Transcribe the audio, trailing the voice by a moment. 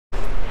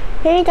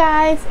Hey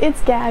guys, it's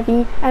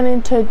Gabby, and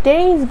in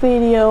today's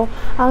video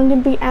I'm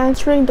going to be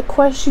answering the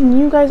question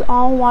you guys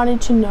all wanted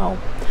to know.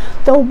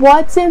 The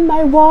what's in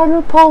my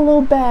water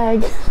polo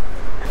bag.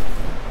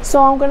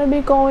 So I'm going to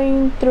be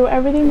going through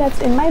everything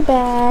that's in my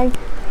bag.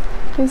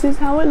 This is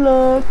how it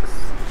looks.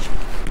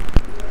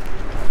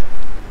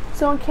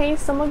 So in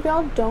case some of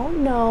y'all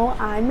don't know,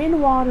 I'm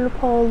in water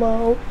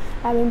polo.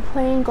 I've been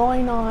playing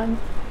going on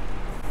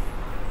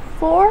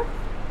 5,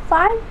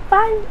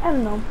 I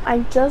don't know. I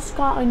just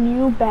got a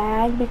new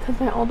bag because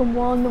my other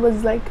one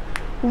was like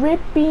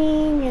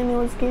ripping and it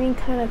was getting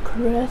kind of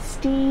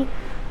crusty.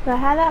 And I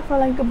had that for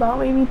like about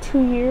maybe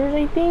 2 years,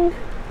 I think.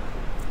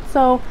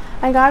 So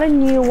I got a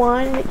new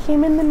one and it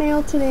came in the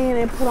mail today and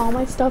I put all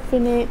my stuff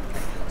in it.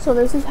 So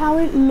this is how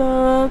it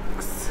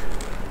looks.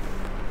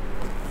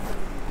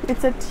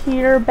 It's a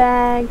tier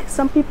bag.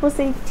 Some people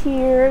say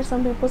tier,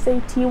 some people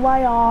say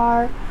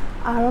TYR.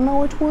 I don't know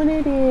which one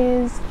it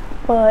is,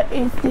 but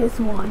it's this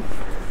one.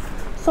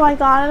 So I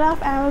got it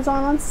off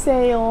Amazon on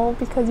sale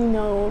because, you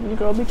know, your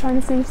girl be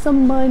trying to save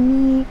some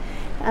money.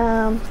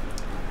 So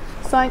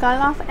I got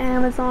it off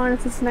Amazon.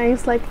 It's this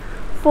nice like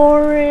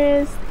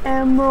forest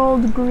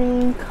emerald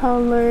green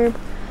color.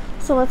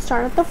 So let's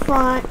start at the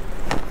front.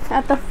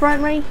 At the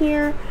front right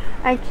here,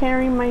 I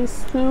carry my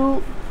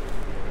suit.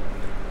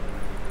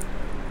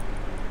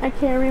 I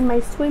carry my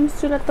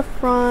swimsuit at the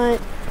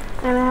front,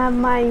 and I have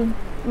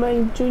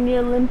my Junior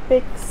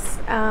Olympics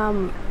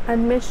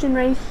admission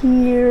right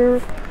here.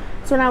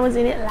 So when I was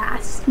in it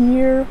last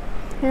year.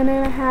 And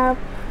then I have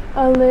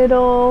a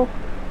little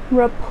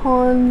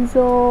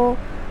Rapunzel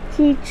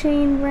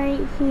keychain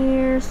right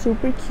here,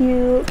 super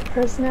cute,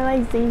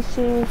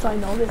 personalization, so I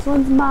know this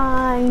one's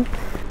mine.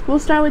 We'll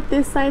start with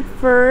this side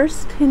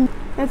first, and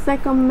it's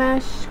like a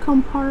mesh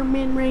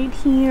compartment right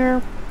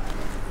here.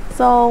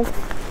 So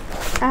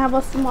I have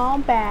a small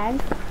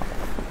bag.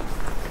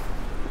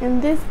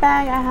 In this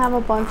bag I have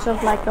a bunch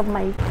of like of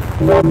my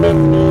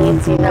women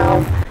needs, you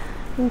know,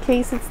 in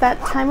case it's that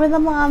time of the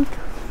month.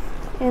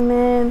 And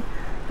then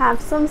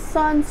have some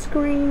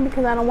sunscreen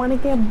because I don't want to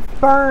get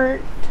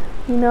burnt,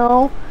 you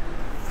know.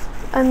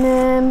 And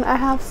then I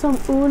have some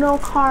Uno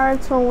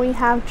cards when we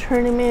have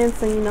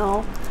tournaments and, you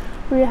know,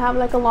 we have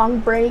like a long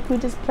break, we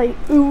just play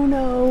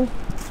Uno.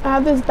 I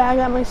have this bag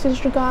that my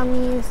sister got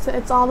me.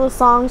 It's all the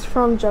songs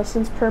from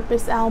Justin's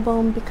Purpose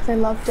album because I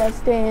love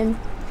Justin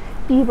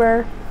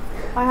Bieber.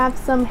 I have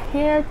some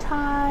hair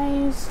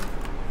ties,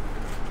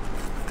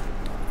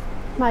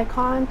 my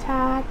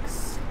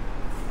contacts,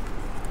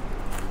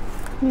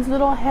 these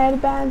little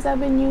headbands I've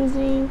been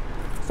using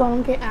so I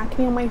don't get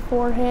acne on my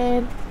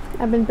forehead.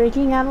 I've been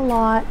breaking out a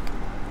lot.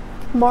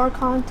 More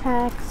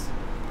contacts,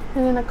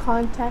 and then a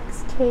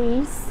contacts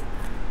case.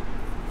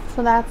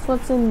 So that's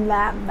what's in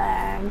that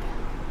bag.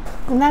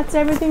 And that's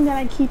everything that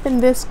I keep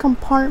in this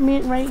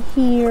compartment right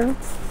here.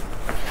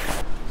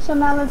 So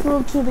now let's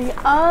move to the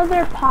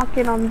other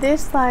pocket on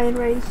this side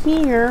right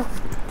here.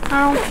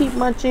 I don't keep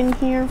much in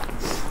here.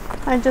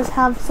 I just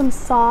have some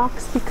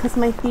socks because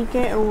my feet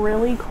get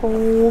really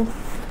cold.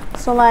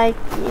 So like,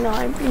 you know,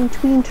 in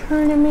between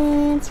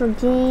tournaments or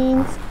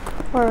games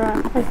or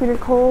my feet are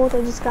cold,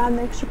 I just got an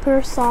extra pair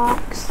of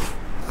socks.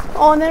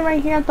 Oh, and then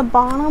right here at the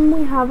bottom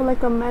we have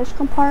like a mesh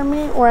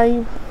compartment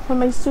where when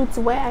my suit's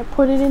wet I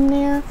put it in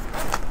there.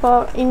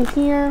 But in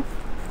here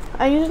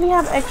I usually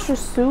have extra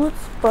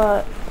suits,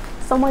 but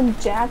someone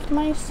jacked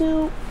my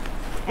suit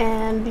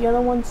and the other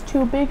one's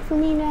too big for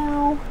me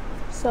now.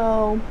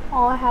 So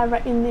all I have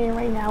right in there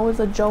right now is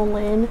a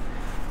Jolene.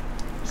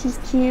 She's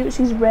cute,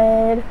 she's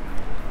red.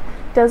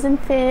 Doesn't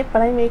fit,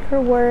 but I make her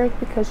work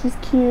because she's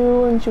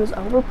cute and she was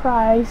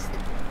overpriced.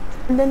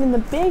 And then in the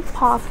big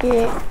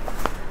pocket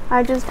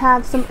I just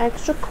have some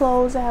extra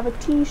clothes. I have a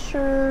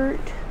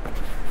t-shirt,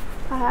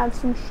 I have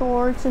some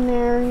shorts in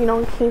there, you know,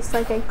 in case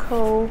like I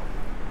go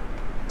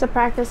to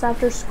practice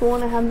after school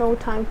and I have no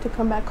time to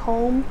come back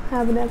home. I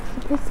have an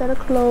extra set of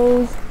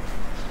clothes,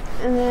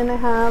 and then I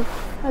have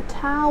a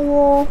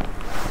towel,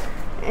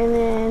 and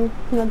then,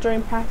 you know,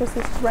 during practice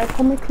this is where I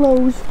put my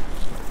clothes.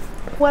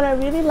 What I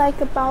really like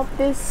about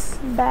this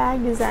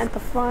bag is that at the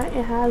front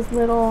it has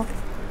little,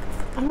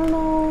 I don't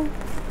know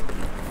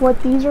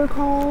what these are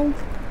called.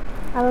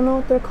 I don't know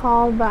what they're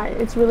called, but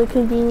it's really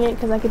convenient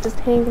because I could just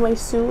hang my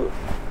suit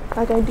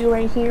like I do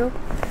right here.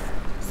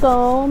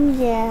 So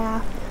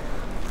yeah.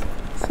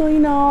 So, you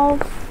know,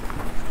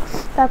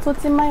 that's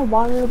what's in my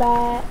water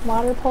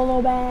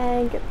polo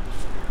bag.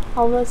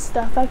 All the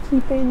stuff I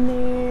keep in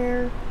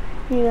there,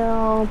 you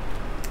know.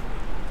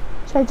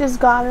 I just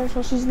got her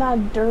so she's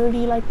not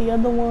dirty like the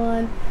other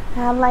one. I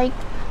have like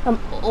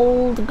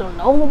old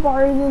granola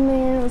bars in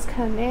there. It was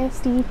kind of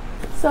nasty.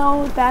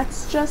 So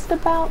that's just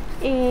about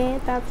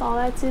it. That's all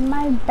that's in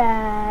my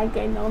bag.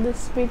 I know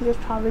this video is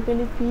probably going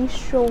to be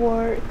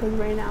short because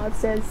right now it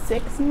says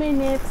 6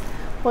 minutes,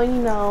 but you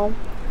know,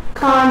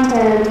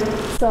 content.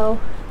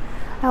 So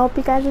I hope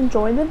you guys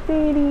enjoyed the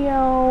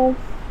video.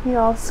 You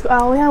know, I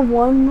only have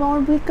 1 more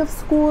week of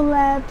school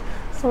left,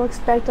 so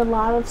expect a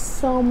lot of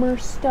summer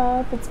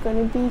stuff. It's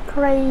gonna be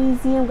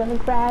crazy. I'm gonna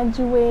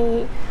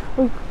graduate.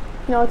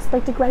 you know,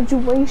 expect a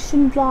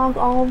graduation vlog,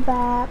 all of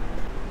that.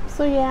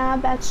 So yeah,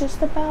 that's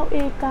just about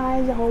it,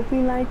 guys. I hope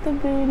you liked the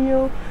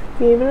video.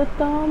 Give it a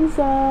thumbs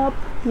up,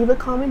 leave a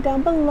comment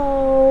down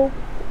below,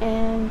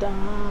 and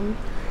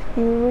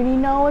you already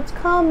know what's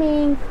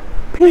coming.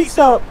 Peace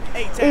up.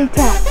 A-Town.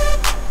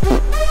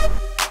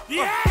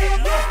 Yeah.